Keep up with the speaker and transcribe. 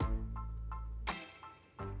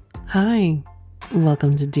Hi,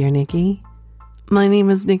 welcome to Dear Nikki. My name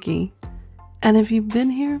is Nikki, and if you've been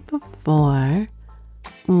here before,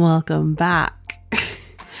 welcome back.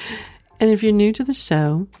 And if you're new to the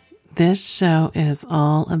show, this show is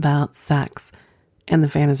all about sex and the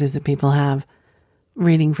fantasies that people have,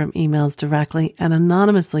 reading from emails directly and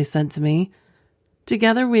anonymously sent to me.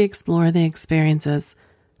 Together we explore the experiences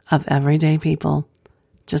of everyday people,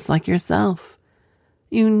 just like yourself.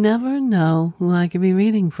 You never know who I could be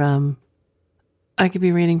reading from. I could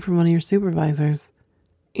be reading from one of your supervisors.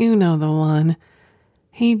 You know the one.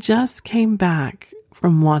 He just came back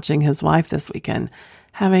from watching his wife this weekend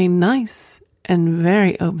have a nice and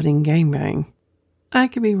very opening gangbang. I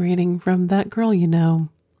could be reading from that girl you know.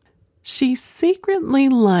 She secretly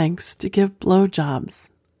likes to give blowjobs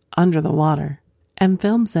under the water and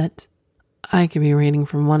films it. I could be reading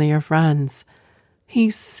from one of your friends. He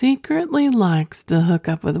secretly likes to hook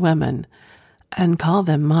up with women and call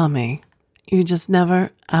them mommy. You just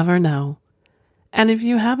never, ever know. And if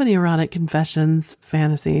you have any erotic confessions,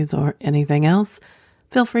 fantasies, or anything else,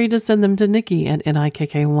 feel free to send them to Nikki at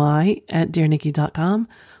nikky@dearnikki.com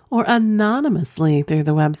or anonymously through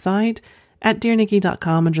the website at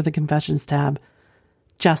dearnikki.com under the Confessions tab.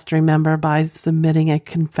 Just remember, by submitting a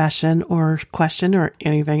confession or question or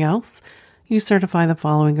anything else, you certify the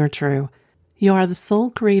following are true. You are the sole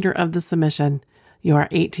creator of the submission. You are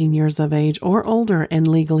 18 years of age or older and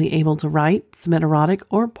legally able to write, submit erotic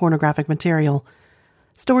or pornographic material.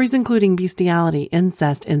 Stories including bestiality,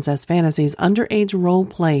 incest fantasies, underage role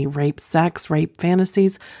play, rape, sex, rape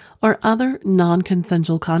fantasies, or other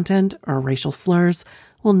non-consensual content or racial slurs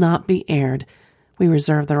will not be aired. We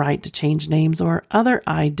reserve the right to change names or other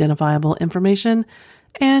identifiable information,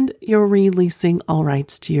 and you're releasing all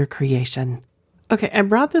rights to your creation. Okay, I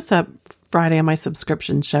brought this up Friday on my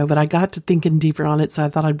subscription show, but I got to thinking deeper on it, so I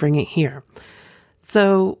thought I'd bring it here.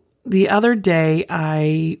 So the other day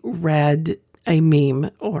I read a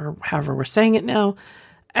meme, or however we're saying it now,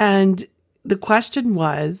 and the question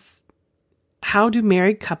was, how do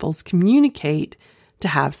married couples communicate to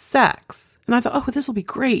have sex? And I thought, oh, this will be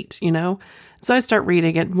great, you know? So I start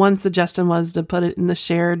reading it. One suggestion was to put it in the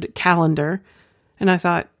shared calendar, and I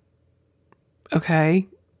thought, okay,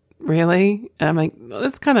 really? I'm like, well,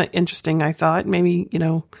 that's kind of interesting, I thought. Maybe,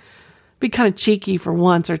 be kind of cheeky for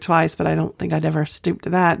once or twice, but I don't think I'd ever stoop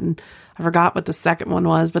to that. And I forgot what the second one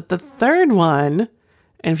was. But the third one,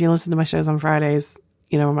 and if you listen to my shows on Fridays,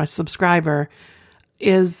 my subscriber,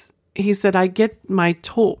 he said, I get my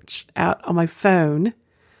torch out on my phone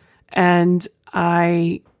and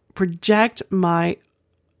I project my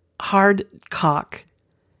hard cock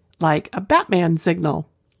like a Batman signal.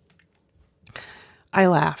 I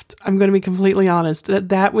laughed. I'm going to be completely honest.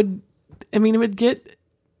 It would get,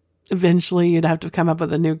 eventually you'd have to come up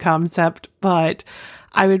with a new concept, but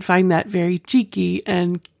I would find that very cheeky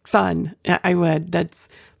and fun. I would. That's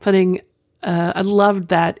putting, I loved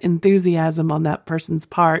that enthusiasm on that person's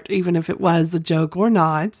part, even if it was a joke or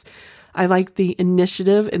not. I like the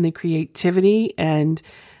initiative and the creativity, and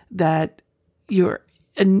that you're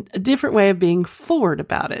a different way of being forward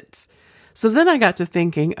about it. So then I got to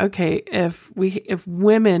thinking, okay, if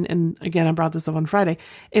women, and again, I brought this up on Friday,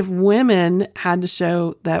 if women had to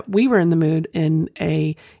show that we were in the mood in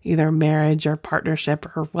either marriage or partnership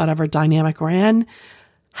or whatever dynamic we're in,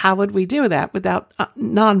 how would we do that without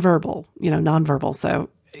nonverbal? So,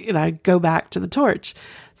 I go back to the torch.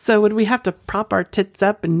 So would we have to prop our tits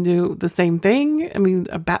up and do the same thing?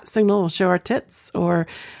 A bat signal will show our tits,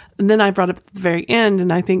 and then I brought up at the very end,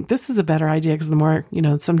 and I think this is a better idea because the more,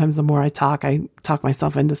 sometimes the more I talk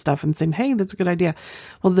myself into stuff and saying, hey, that's a good idea.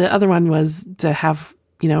 Well, the other one was to have,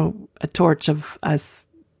 a torch of us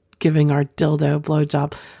giving our dildo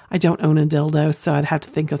blowjob. I don't own a dildo, so I'd have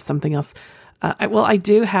to think of something else. I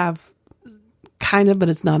do have kind of, but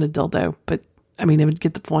it's not a dildo. But, it would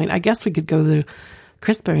get the point. I guess we could go to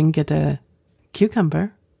CRISPR and get a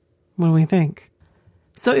cucumber. What do we think?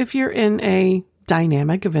 So if you're in a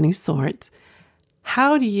dynamic of any sort,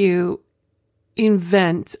 how do you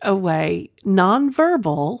invent a way,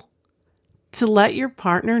 nonverbal, to let your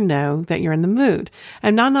partner know that you're in the mood?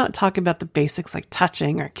 And I'm not talking about the basics like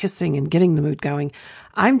touching or kissing and getting the mood going.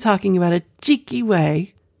 I'm talking about a cheeky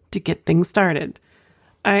way to get things started.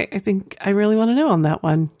 I think I really want to know on that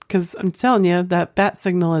one, because I'm telling you, that bat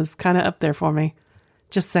signal is kind of up there for me.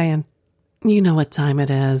 Just saying. You know what time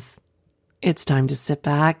it is. It's time to sit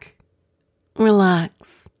back,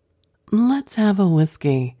 relax, let's have a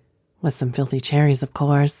whiskey, with some filthy cherries, of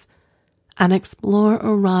course, and explore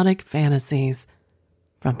erotic fantasies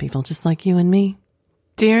from people just like you and me.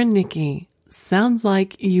 Dear Nikki, sounds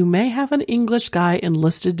like you may have an English guy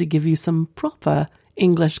enlisted to give you some proper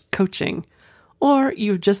English coaching, or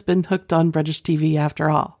you've just been hooked on British TV after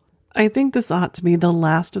all. I think this ought to be the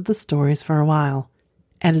last of the stories for a while.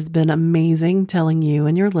 It has been amazing telling you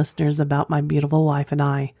and your listeners about my beautiful wife and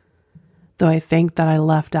I, though I think that I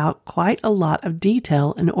left out quite a lot of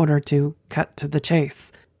detail in order to cut to the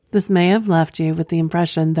chase. This may have left you with the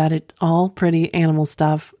impression that it's all pretty animal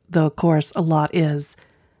stuff, though of course a lot is.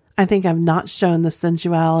 I think I've not shown the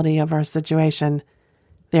sensuality of our situation.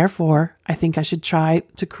 Therefore, I think I should try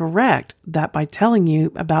to correct that by telling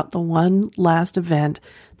you about the one last event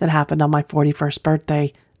that happened on my 41st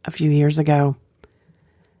birthday a few years ago.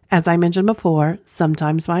 As I mentioned before,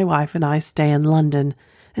 sometimes my wife and I stay in London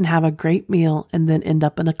and have a great meal and then end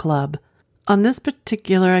up in a club. On this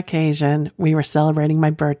particular occasion, we were celebrating my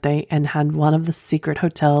birthday and had one of the secret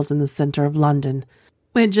hotels in the center of London.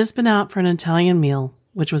 We had just been out for an Italian meal,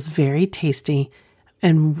 which was very tasty,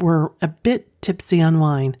 and were a bit tipsy on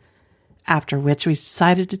wine, after which we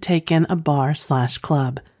decided to take in a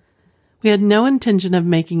bar/club. We had no intention of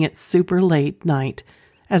making it super late night,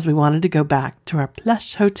 as we wanted to go back to our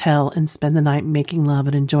plush hotel and spend the night making love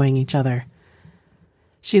and enjoying each other.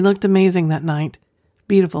 She looked amazing that night,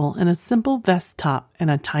 beautiful in a simple vest top and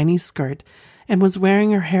a tiny skirt, and was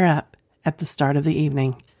wearing her hair up at the start of the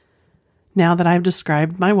evening. Now that I've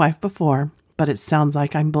described my wife before, but it sounds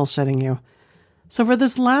like I'm bullshitting you. So for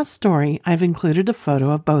this last story, I've included a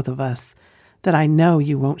photo of both of us that I know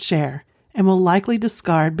you won't share and will likely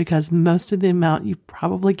discard because most of the amount you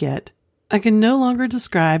probably get. I can no longer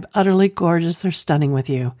describe utterly gorgeous or stunning with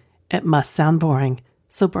you. It must sound boring,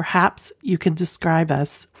 so perhaps you can describe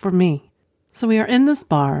us for me. So we are in this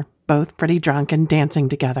bar, both pretty drunk and dancing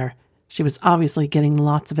together. She was obviously getting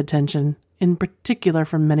lots of attention, in particular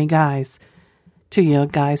from many guys. Two young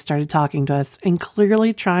guys started talking to us and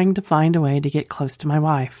clearly trying to find a way to get close to my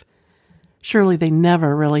wife. Surely they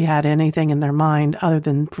never really had anything in their mind other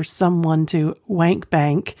than for someone to wank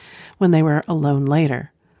bank when they were alone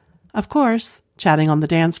later. Of course, chatting on the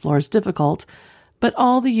dance floor is difficult, but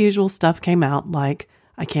all the usual stuff came out like,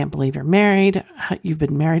 I can't believe you're married, you've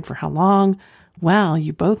been married for how long, wow,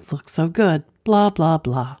 you both look so good, blah, blah,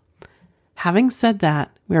 blah. Having said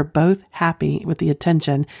that, we were both happy with the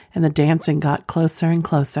attention and the dancing got closer and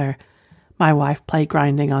closer. My wife played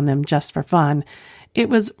grinding on them just for fun. It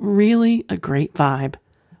was really a great vibe.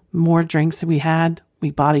 More drinks than we had,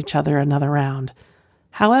 we bought each other another round.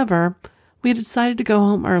 However, we decided to go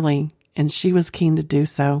home early, and she was keen to do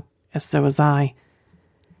so, as so was I.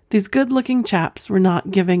 These good-looking chaps were not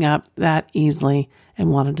giving up that easily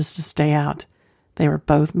and wanted us to stay out. They were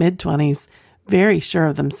both mid-20s, very sure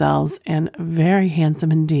of themselves, and very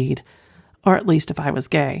handsome indeed. Or at least if I was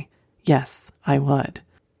gay. Yes, I would.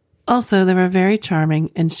 Also, they were very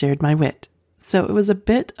charming and shared my wit, so it was a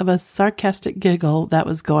bit of a sarcastic giggle that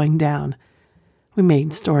was going down. We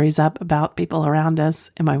made stories up about people around us,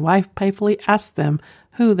 and my wife playfully asked them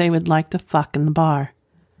who they would like to fuck in the bar.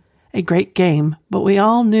 A great game, but we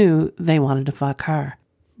all knew they wanted to fuck her,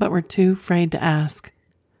 but were too afraid to ask.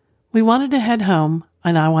 We wanted to head home,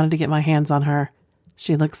 and I wanted to get my hands on her.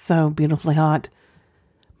 She looked so beautifully hot.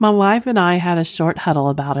 My wife and I had a short huddle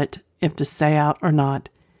about it, if to stay out or not,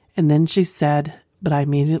 and then she said, but I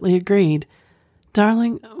immediately agreed,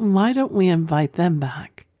 Darling, why don't we invite them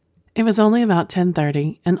back? It was only about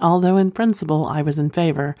 10:30, and although in principle I was in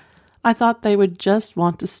favor, I thought they would just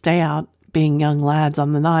want to stay out, being young lads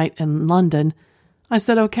on the night in London. I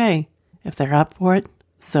said okay, if they're up for it,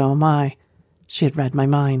 so am I. She had read my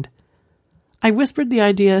mind. I whispered the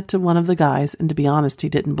idea to one of the guys, and to be honest, he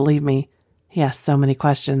didn't believe me. He asked so many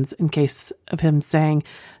questions in case of him saying,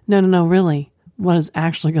 No, really, what is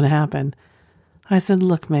actually going to happen? I said,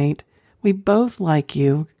 Look, mate, we both like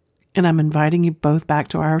you, and I'm inviting you both back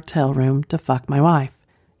to our hotel room to fuck my wife.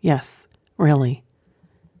 Yes, really.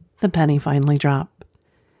 The penny finally dropped.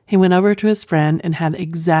 He went over to his friend and had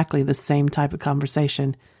exactly the same type of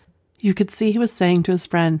conversation. You could see he was saying to his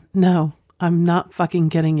friend, No, I'm not fucking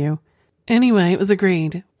kidding you. Anyway, it was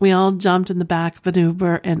agreed. We all jumped in the back of an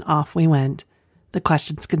Uber and off we went. The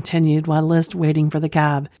questions continued while Liz waiting for the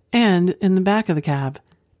cab, and in the back of the cab,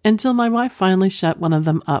 until my wife finally shut one of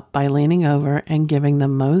them up by leaning over and giving the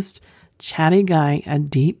most chatty guy a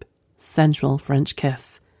deep, sensual French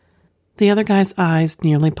kiss. The other guy's eyes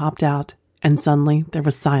nearly popped out, and suddenly there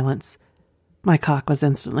was silence. My cock was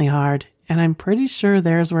instantly hard, and I'm pretty sure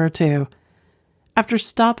theirs were too. After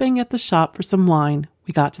stopping at the shop for some wine,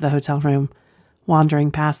 we got to the hotel room,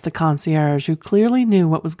 wandering past the concierge who clearly knew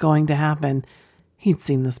what was going to happen. He'd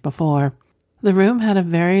seen this before. The room had a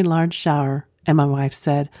very large shower, and my wife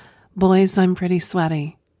said, Boys, I'm pretty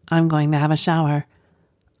sweaty. I'm going to have a shower.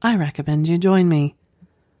 I recommend you join me.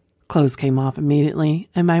 Clothes came off immediately,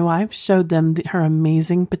 and my wife showed them her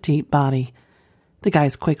amazing petite body. The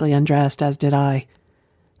guys quickly undressed, as did I.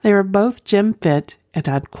 They were both gym fit and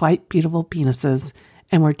had quite beautiful penises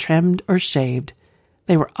and were trimmed or shaved.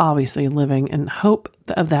 They were obviously living in hope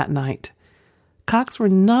of that night. Cocks were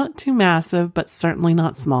not too massive, but certainly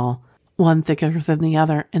not small. One thicker than the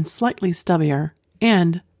other and slightly stubbier,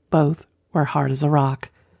 and both were hard as a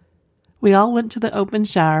rock. We all went to the open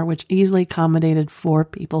shower, which easily accommodated 4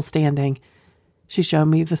 people standing. She showed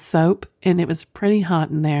me the soap, and it was pretty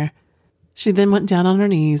hot in there. She then went down on her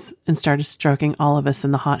knees and started stroking all of us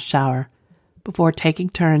in the hot shower, before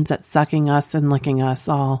taking turns at sucking us and licking us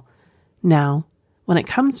all. Now, when it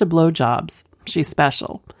comes to blowjobs, she's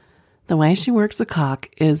special. The way she works a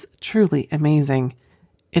cock is truly amazing.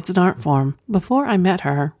 It's an art form. Before I met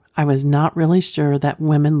her, I was not really sure that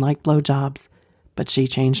women like blowjobs, but she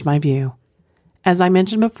changed my view. As I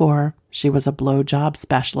mentioned before, she was a blowjob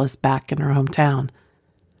specialist back in her hometown.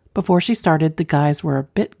 Before she started, the guys were a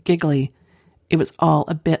bit giggly. It was all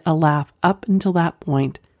a bit a laugh up until that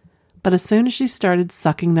point, but as soon as she started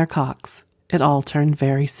sucking their cocks, it all turned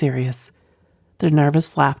very serious. Their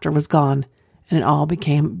nervous laughter was gone, and it all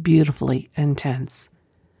became beautifully intense.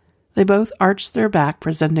 They both arched their back,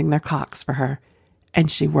 presenting their cocks for her,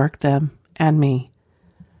 and she worked them and me.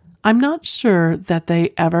 I'm not sure that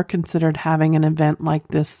they ever considered having an event like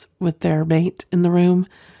this with their mate in the room,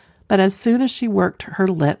 but as soon as she worked her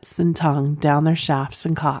lips and tongue down their shafts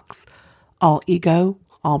and cocks, all ego,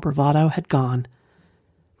 all bravado had gone.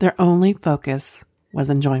 Their only focus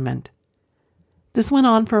was enjoyment. This went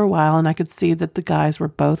on for a while, and I could see that the guys were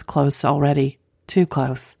both close already, too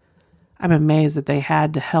close. I'm amazed that they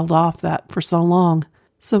had held off that for so long.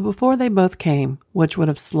 So before they both came, which would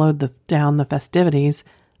have slowed down the festivities,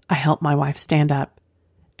 I helped my wife stand up.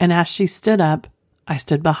 And as she stood up, I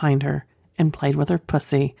stood behind her and played with her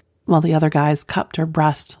pussy, while the other guys cupped her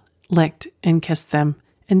breast, licked and kissed them,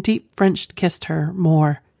 and deep French kissed her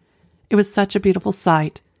more. It was such a beautiful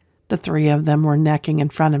sight. The 3 of them were necking in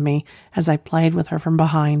front of me as I played with her from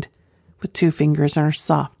behind, with 2 fingers in her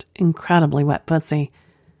soft, incredibly wet pussy.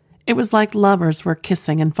 It was like lovers were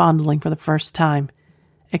kissing and fondling for the first time,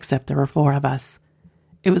 except there were 4 of us.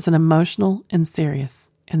 It was an emotional and serious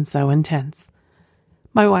and so intense.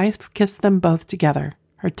 My wife kissed them both together,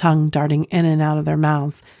 her tongue darting in and out of their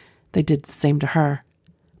mouths. They did the same to her,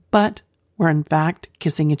 but were in fact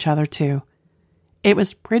kissing each other too. It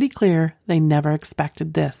was pretty clear they never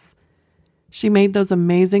expected this. She made those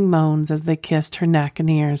amazing moans as they kissed her neck and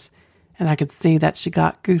ears, and I could see that she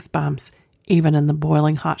got goosebumps even in the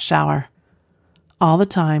boiling hot shower. All the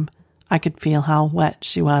time, I could feel how wet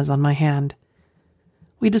she was on my hand.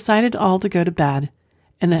 We decided all to go to bed,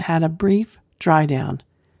 and it had a brief dry down.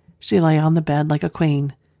 She lay on the bed like a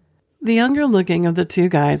queen. The younger looking of the 2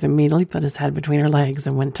 guys immediately put his head between her legs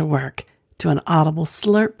and went to work. To an audible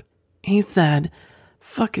slurp, he said,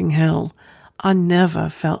 "Fucking hell, I never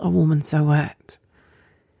felt a woman so wet."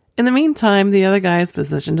 In the meantime, the other guys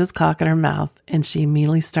positioned his cock in her mouth, and she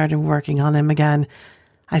immediately started working on him again.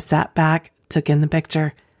 I sat back, took in the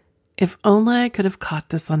picture. If only I could have caught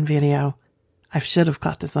this on video. I should have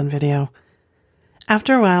caught this on video.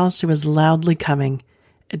 After a while, she was loudly coming.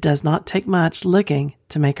 It does not take much licking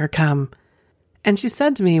to make her come. And she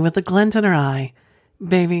said to me with a glint in her eye,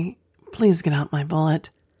 "Baby, please get out my bullet."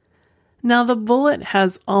 Now, the bullet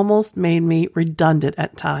has almost made me redundant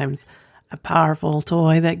at times. A powerful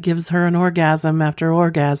toy that gives her an orgasm after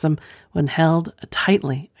orgasm when held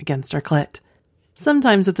tightly against her clit.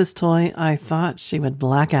 Sometimes with this toy, I thought she would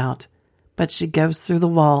black out, but she goes through the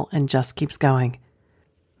wall and just keeps going.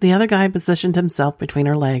 The other guy positioned himself between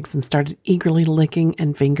her legs and started eagerly licking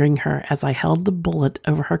and fingering her as I held the bullet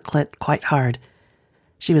over her clit quite hard.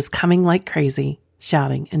 She was coming like crazy,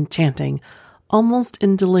 shouting and chanting, almost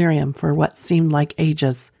in delirium for what seemed like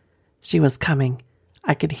ages. She was coming.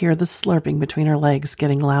 I could hear the slurping between her legs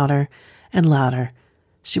getting louder and louder.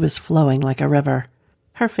 She was flowing like a river.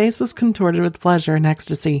 Her face was contorted with pleasure and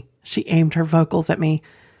ecstasy. She aimed her vocals at me.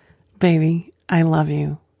 "Baby, I love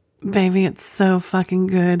you. Baby, it's so fucking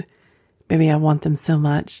good. Baby, I want them so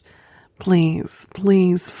much. Please,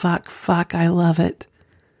 please, fuck, I love it."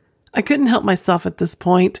 I couldn't help myself at this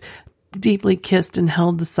point, deeply kissed and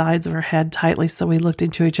held the sides of her head tightly so we looked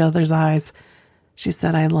into each other's eyes. She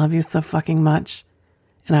said, "I love you so fucking much."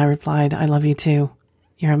 And I replied, "I love you too.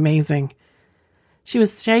 You're amazing." She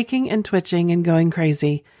was shaking and twitching and going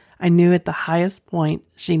crazy. I knew at the highest point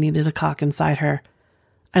she needed a cock inside her.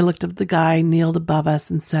 I looked at the guy kneeled above us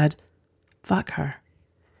and said, "Fuck her."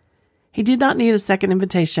 He did not need a second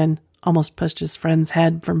invitation, almost pushed his friend's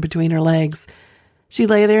head from between her legs. She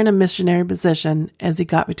lay there in a missionary position as he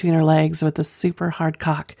got between her legs with a super hard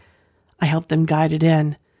cock. I helped him guide it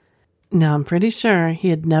in. Now, I'm pretty sure he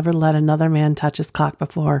had never let another man touch his cock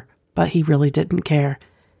before, but he really didn't care.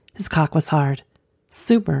 His cock was hard,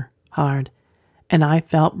 super hard, and I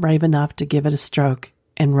felt brave enough to give it a stroke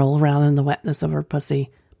and roll around in the wetness of her pussy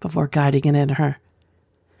before guiding it in her.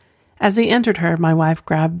 As he entered her, my wife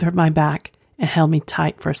grabbed my back and held me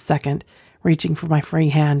tight for a second, reaching for my free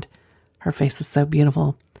hand. Her face was so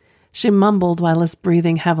beautiful. She mumbled while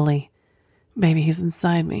breathing heavily. Baby, he's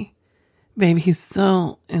inside me. Baby, he's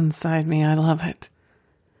so inside me. I love it.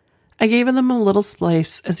 I gave him a little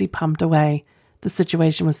splace as he pumped away. The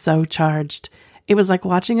situation was so charged. It was like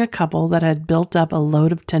watching a couple that had built up a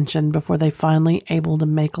load of tension before they finally able to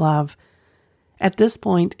make love. At this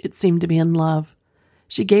point, it seemed to be in love.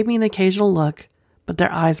 She gave me an occasional look, but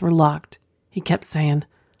their eyes were locked. He kept saying,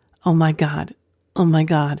 "Oh my God, oh my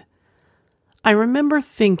God." I remember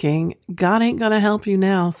thinking, God ain't gonna help you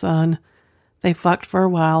now, son. They fucked for a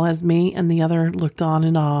while as me and the other looked on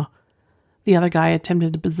in awe. The other guy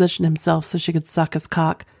attempted to position himself so she could suck his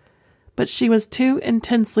cock, but she was too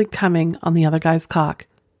intensely coming on the other guy's cock,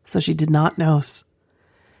 so she did not notice.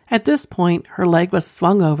 At this point, her leg was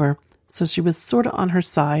swung over, so she was sort of on her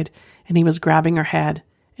side, and he was grabbing her head,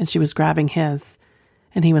 and she was grabbing his,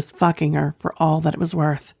 and he was fucking her for all that it was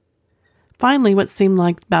worth. Finally, what seemed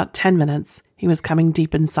like about 10 minutes, he was coming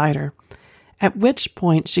deep inside her, at which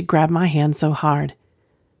point she grabbed my hand so hard.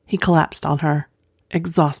 He collapsed on her,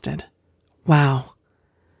 exhausted. Wow.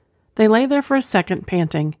 They lay there for a second,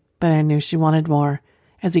 panting, but I knew she wanted more.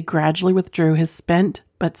 As he gradually withdrew his spent,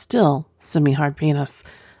 but still semi-hard penis,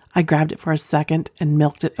 I grabbed it for a second and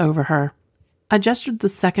milked it over her. I gestured the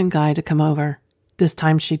second guy to come over. This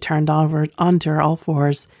time she turned over onto her all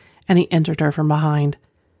fours, and he entered her from behind.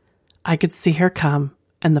 I could see her come,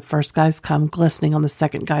 and the first guy's cum glistening on the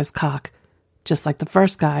second guy's cock. Just like the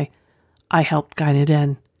first guy, I helped guide it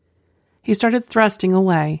in. He started thrusting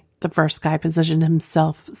away. The first guy positioned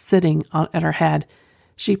himself sitting at her head.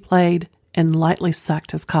 She played and lightly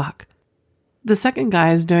sucked his cock. The second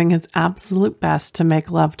guy is doing his absolute best to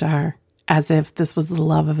make love to her, as if this was the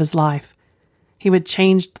love of his life. He would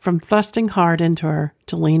change from thrusting hard into her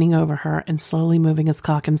to leaning over her and slowly moving his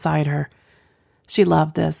cock inside her. She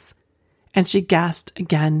loved this, and she gasped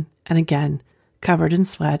again and again, covered in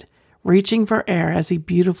sweat, reaching for air as he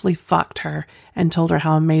beautifully fucked her and told her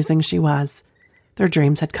how amazing she was. Their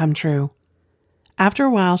dreams had come true. After a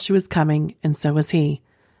while, she was coming, and so was he.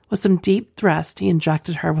 With some deep thrust, he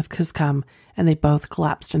injected her with his cum, and they both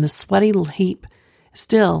collapsed in a sweaty heap,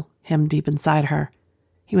 still him deep inside her.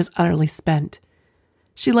 He was utterly spent.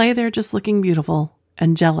 She lay there just looking beautiful,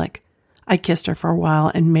 angelic. I kissed her for a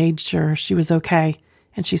while and made sure she was okay,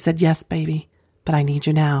 and she said, "Yes, baby, but I need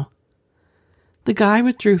you now." The guy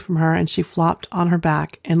withdrew from her, and she flopped on her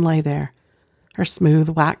back and lay there, her smooth,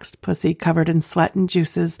 waxed pussy covered in sweat and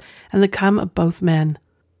juices and the cum of both men.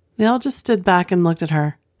 They all just stood back and looked at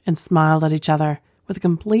her and smiled at each other with a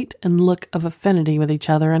complete look of affinity with each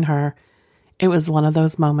other and her. It was one of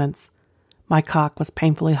those moments. My cock was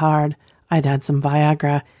painfully hard. I'd had some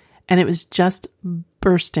Viagra, and it was just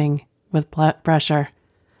bursting with pressure.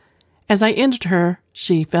 As I entered her,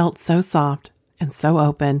 she felt so soft and so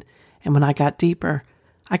open, and when I got deeper,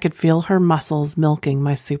 I could feel her muscles milking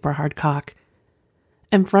my super hard cock.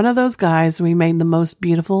 In front of those guys, we made the most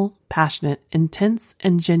beautiful, passionate, intense,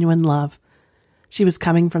 and genuine love. She was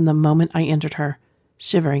coming from the moment I entered her,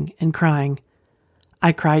 shivering and crying.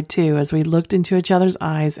 I cried too as we looked into each other's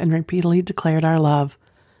eyes and repeatedly declared our love.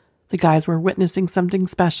 The guys were witnessing something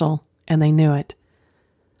special, and they knew it.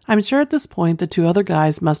 I'm sure at this point the two other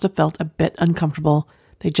guys must have felt a bit uncomfortable.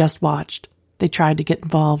 They just watched. They tried to get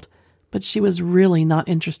involved, but she was really not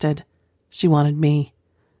interested. She wanted me.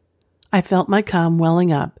 I felt my cum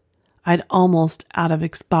welling up. I'd almost out of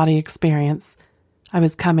body experience. I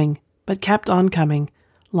was coming, but kept on coming,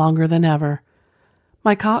 longer than ever.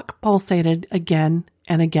 My cock pulsated again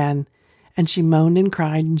and again, and she moaned and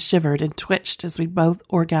cried and shivered and twitched as we both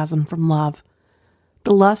orgasmed from love.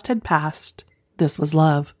 The lust had passed. This was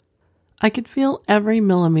love. I could feel every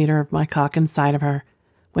millimeter of my cock inside of her,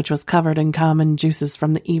 which was covered in cum and juices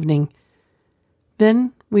from the evening.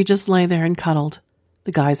 Then we just lay there and cuddled.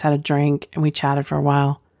 The guys had a drink, and we chatted for a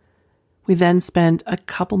while. We then spent a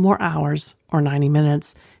couple more hours, or 90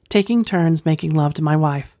 minutes, taking turns making love to my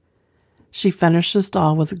wife. She finished us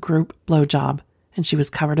all with a group blowjob, and she was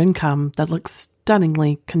covered in cum that looked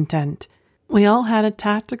stunningly content. We all had a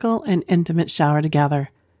tactical and intimate shower together.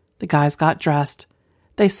 The guys got dressed.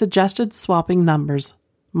 They suggested swapping numbers.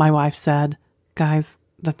 My wife said, "Guys,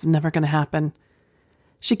 that's never going to happen."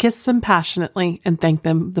 She kissed them passionately and thanked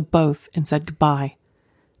them the both and said goodbye.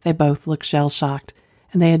 They both looked shell-shocked,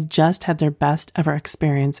 and they had just had their best ever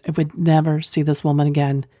experience and would never see this woman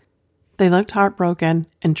again. They looked heartbroken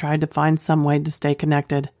and tried to find some way to stay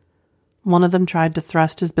connected. One of them tried to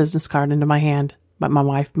thrust his business card into my hand, but my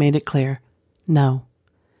wife made it clear, no.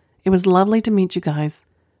 It was lovely to meet you guys,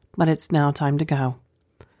 but it's now time to go.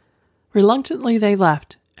 Reluctantly, they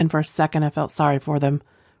left, and for a second I felt sorry for them,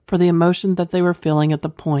 for the emotion that they were feeling at the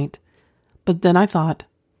point. But then I thought,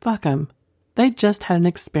 fuck 'em. They just had an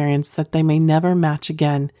experience that they may never match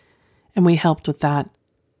again, and we helped with that.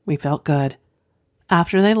 We felt good.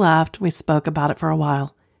 After they left, we spoke about it for a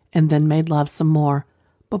while, and then made love some more,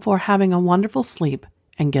 before having a wonderful sleep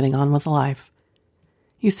and getting on with life.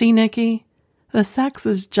 You see, Nikki, the sex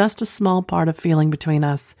is just a small part of feeling between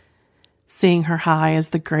us. Seeing her high is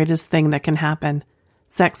the greatest thing that can happen.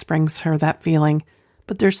 Sex brings her that feeling,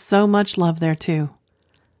 but there's so much love there too.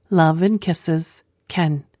 Love and kisses,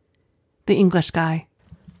 Ken. The English guy.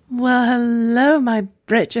 Well, hello, my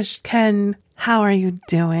British Ken. How are you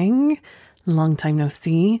doing? Long time no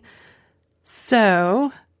see.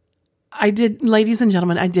 So, ladies and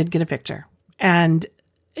gentlemen, I did get a picture. And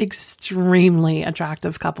extremely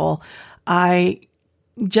attractive couple.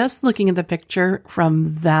 Just looking at the picture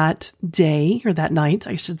from that day, or that night,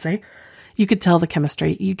 I should say, you could tell the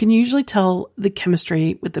chemistry. You can usually tell the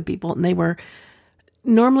chemistry with the people, and they were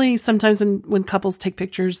normally, sometimes when couples take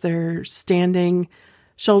pictures, they're standing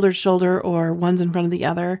shoulder to shoulder or one's in front of the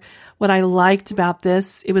other. What I liked about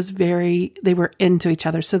this, they were into each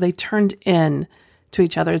other. So they turned in to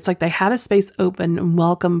each other. It's like they had a space open and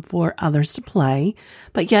welcome for others to play,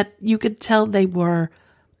 but yet you could tell they were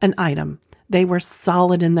an item. They were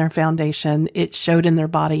solid in their foundation. It showed in their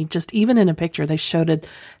body. Just even in a picture, they showed it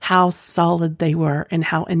how solid they were and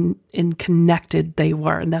how in connected they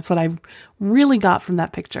were. And that's what I really got from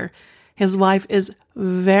that picture. His wife is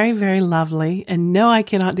very, very lovely. And no, I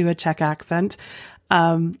cannot do a Czech accent.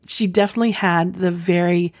 She definitely had the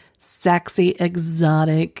very sexy,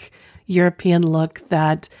 exotic European look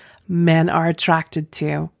that men are attracted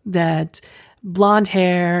to. That blonde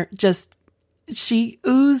hair, she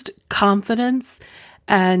oozed confidence,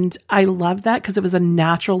 and I loved that because it was a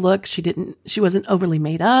natural look. She wasn't overly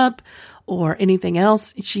made up or anything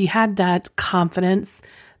else. She had that confidence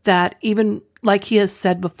that, even like he has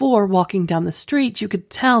said before, walking down the street, you could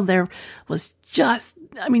tell there was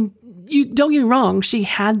you don't get me wrong, she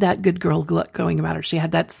had that good girl look going about her. She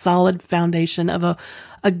had that solid foundation of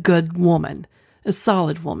a good woman, a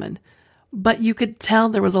solid woman. But you could tell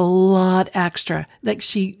there was a lot extra. Like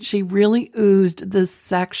she really oozed the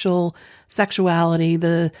sexuality,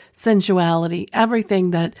 the sensuality,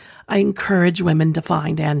 everything that I encourage women to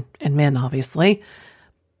find, and men, obviously.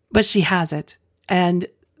 But she has it. And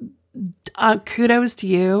kudos to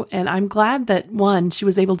you. And I'm glad that, one, she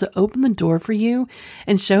was able to open the door for you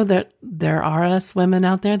and show that there are us women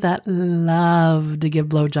out there that love to give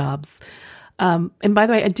blowjobs. And by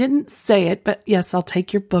the way, I didn't say it, but yes, I'll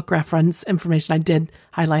take your book reference information. I did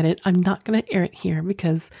highlight it. I'm not going to air it here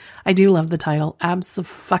because I do love the title.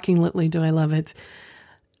 Abso-fucking-lutely do I love it.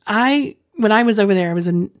 When I was over there, I was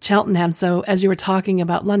in Cheltenham. So as you were talking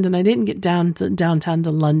about London, I didn't get downtown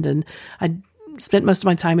to London. I spent most of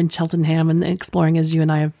my time in Cheltenham and exploring, as you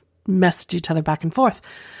and I have messaged each other back and forth.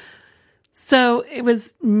 So it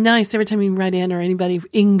was nice every time you write in, or anybody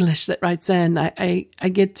English that writes in, I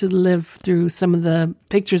get to live through some of the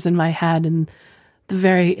pictures in my head and the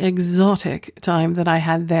very exotic time that I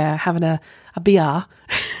had there having a beer.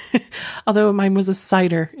 Although mine was a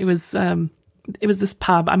cider. It was this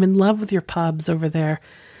pub. I'm in love with your pubs over there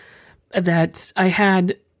that I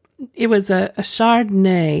had. It was a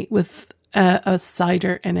Chardonnay with a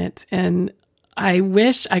cider in it, and I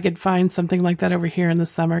wish I could find something like that over here in the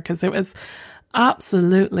summer, because it was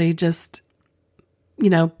absolutely just,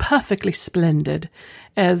 perfectly splendid,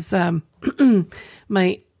 as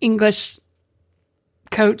my English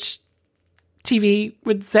coach TV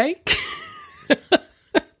would say.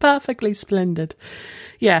 Perfectly splendid.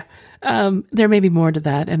 Yeah. There may be more to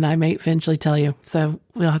that, and I may eventually tell you, so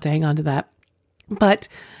we'll have to hang on to that. But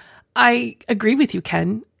I agree with you,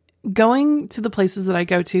 Ken. Going to the places that I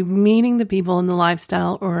go to, meeting the people in the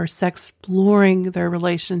lifestyle or exploring their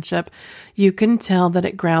relationship, you can tell that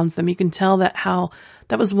it grounds them. You can tell that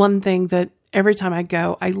was one thing that every time I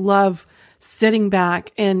go, I love sitting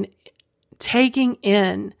back and taking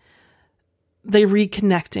in the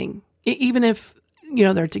reconnecting. Even if,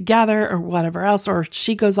 they're together or whatever else, or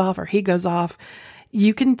she goes off or he goes off,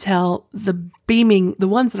 you can tell the beaming, the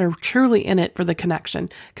ones that are truly in it for the connection,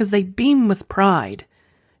 because they beam with pride,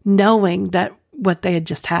 knowing that what they had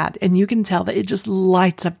just had. And you can tell that it just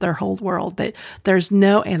lights up their whole world, that there's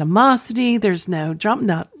no animosity. There's no drama.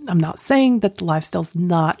 Now, I'm not saying that the lifestyle's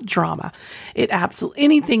not drama.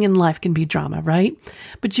 Anything in life can be drama, right?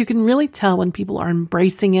 But you can really tell when people are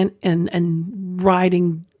embracing it and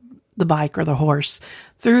riding the bike or the horse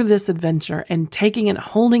through this adventure and taking it,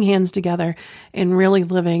 holding hands together and really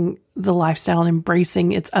living the lifestyle and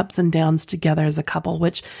embracing its ups and downs together as a couple,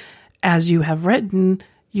 which, as you have written,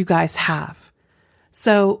 you guys have.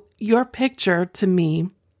 So your picture to me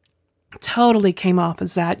totally came off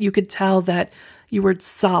as that. You could tell that you were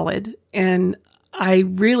solid. And I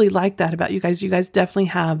really like that about you guys. You guys definitely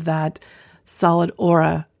have that solid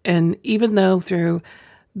aura. And even though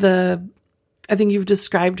I think you've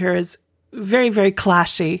described her as very, very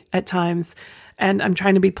clashy at times, and I'm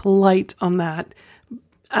trying to be polite on that.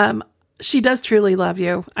 She does truly love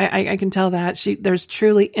you. I can tell that. There's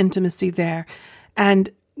truly intimacy there. And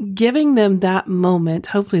giving them that moment,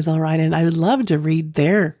 hopefully they'll write in. I would love to read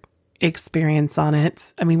their experience on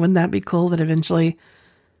it. I mean, wouldn't that be cool that eventually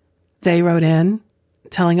they wrote in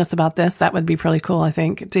telling us about this? That would be pretty cool, I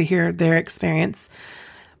think, to hear their experience.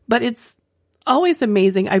 But it's always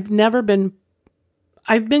amazing. I've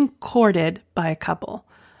been courted by a couple,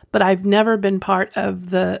 but I've never been part of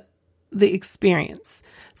the experience.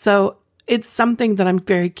 So it's something that I'm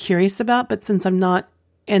very curious about, but since I'm not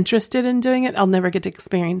interested in doing it, I'll never get to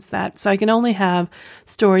experience that. So I can only have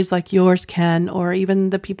stories like yours, Ken, or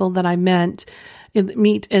even the people that I meet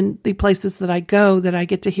in the places that I go, that I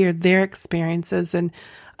get to hear their experiences. And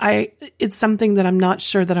it's something that I'm not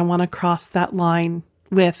sure that I want to cross that line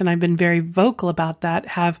with. And I've been very vocal about that.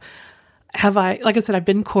 Have I, like I said, I've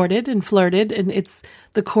been courted and flirted, and it's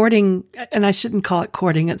the courting, and I shouldn't call it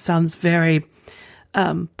courting. It sounds very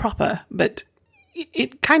proper, but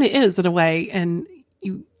it kind of is in a way. And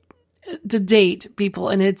to date people,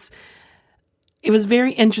 and it was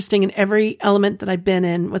very interesting in every element that I've been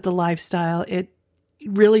in with the lifestyle. It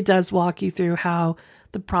really does walk you through how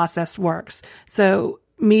the process works. So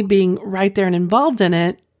me being right there and involved in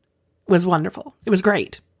it was wonderful. It was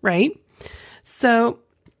great, right? So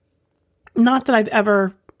not that I've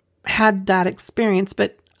ever had that experience,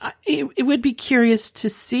 but it would be curious to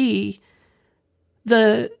see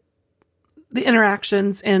the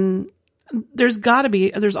interactions, and there's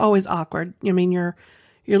always awkward. I mean, you're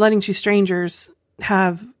letting two strangers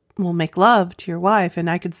make love to your wife. And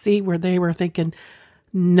I could see where they were thinking,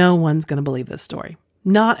 no one's going to believe this story.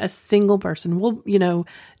 Not a single person.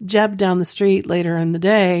 Jeb down the street later in the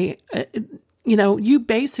day, you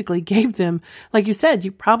basically gave them, like you said,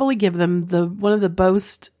 you probably give them one of the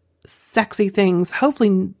most sexy things,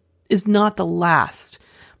 hopefully is not the last,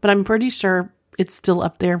 but I'm pretty sure it's still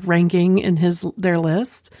up there ranking in their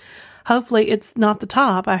list. Hopefully it's not the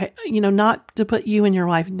top. Not to put you and your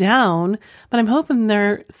wife down, but I'm hoping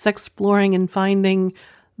they're exploring and finding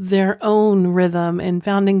their own rhythm and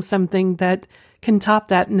finding something that can top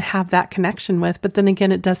that and have that connection with. But then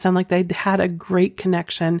again, it does sound like they had a great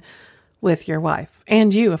connection with your wife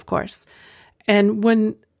and you, of course. And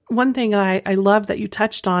one thing I love that you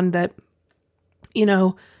touched on, that,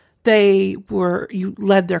 you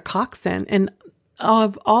led their coxswain. And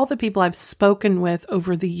of all the people I've spoken with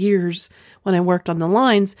over the years when I worked on the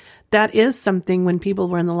lines, that is something when people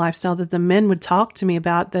were in the lifestyle that the men would talk to me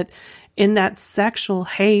about, that in that sexual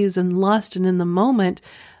haze and lust and in the moment,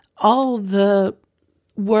 all the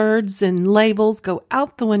words and labels go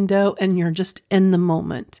out the window and you're just in the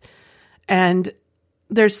moment. And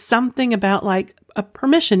there's something about like a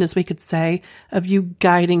permission, as we could say, of you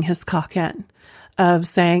guiding his cock in, of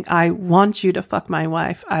saying, I want you to fuck my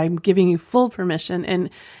wife. I'm giving you full permission.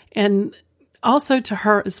 And also to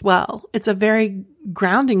her as well. It's a very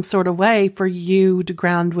grounding sort of way for you to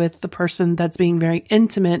ground with the person that's being very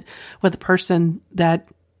intimate with the person that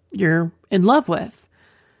you're in love with.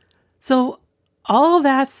 So all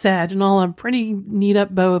that said, and all a pretty neat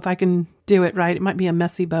up bow, if I can do it right, it might be a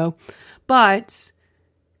messy bow, but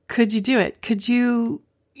could you do it? Could you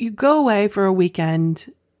go away for a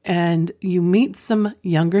weekend and you meet some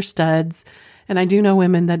younger studs? And I do know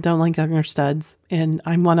women that don't like younger studs, and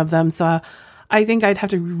I'm one of them. So I think I'd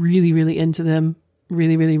have to be really, really into them.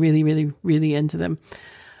 Really, really, really, really, really into them.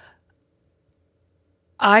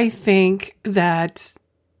 I think that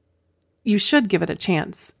you should give it a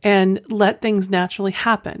chance and let things naturally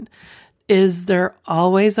happen. Is there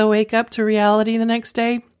always a wake up to reality the next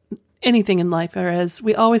day? Anything in life there is.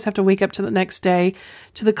 We always have to wake up to the next day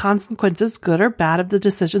to the consequences, good or bad, of the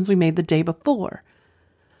decisions we made the day before.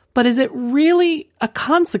 But is it really a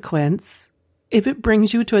consequence if it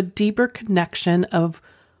brings you to a deeper connection of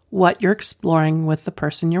what you're exploring with the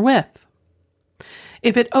person you're with?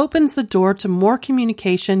 If it opens the door to more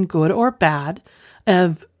communication, good or bad,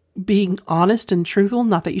 of being honest and truthful,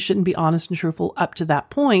 not that you shouldn't be honest and truthful up to that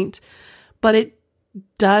point, but it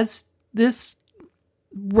does, this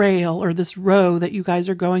rail or this row that you guys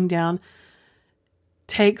are going down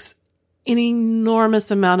takes an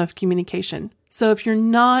enormous amount of communication. So if you're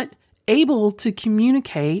not able to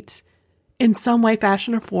communicate in some way,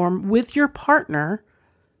 fashion, or form with your partner,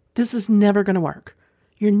 this is never going to work.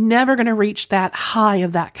 You're never going to reach that high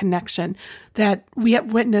of that connection that we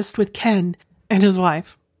have witnessed with Ken and his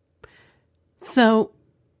wife. So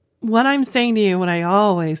what I'm saying to you, what I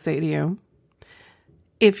always say to you,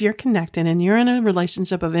 if you're connected and you're in a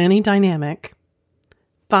relationship of any dynamic,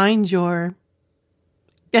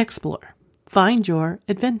 explore, find your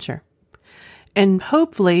adventure. And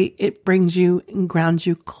hopefully it brings you and grounds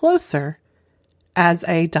you closer as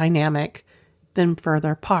a dynamic than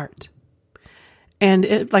further apart.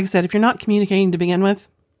 And like I said, if you're not communicating to begin with,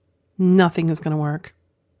 nothing is going to work.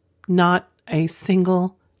 Not a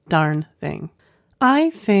single darn thing.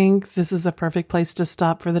 I think this is a perfect place to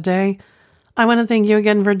stop for the day. I want to thank you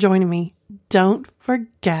again for joining me. Don't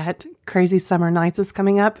forget, Crazy Summer Nights is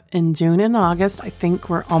coming up in June and August. I think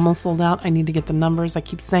we're almost sold out. I need to get the numbers. I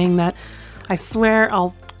keep saying that. I swear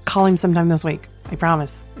I'll call him sometime this week. I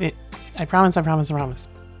promise. I promise.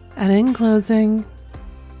 And in closing,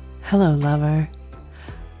 hello, lover.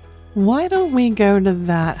 Why don't we go to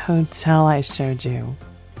that hotel I showed you?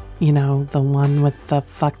 You know, the one with the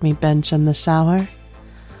fuck me bench in the shower?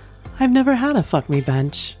 I've never had a fuck me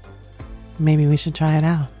bench. Maybe we should try it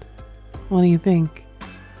out. What do you think?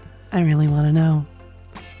 I really want to know.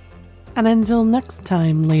 And until next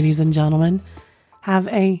time, ladies and gentlemen, have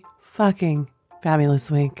a fucking fabulous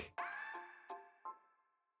week.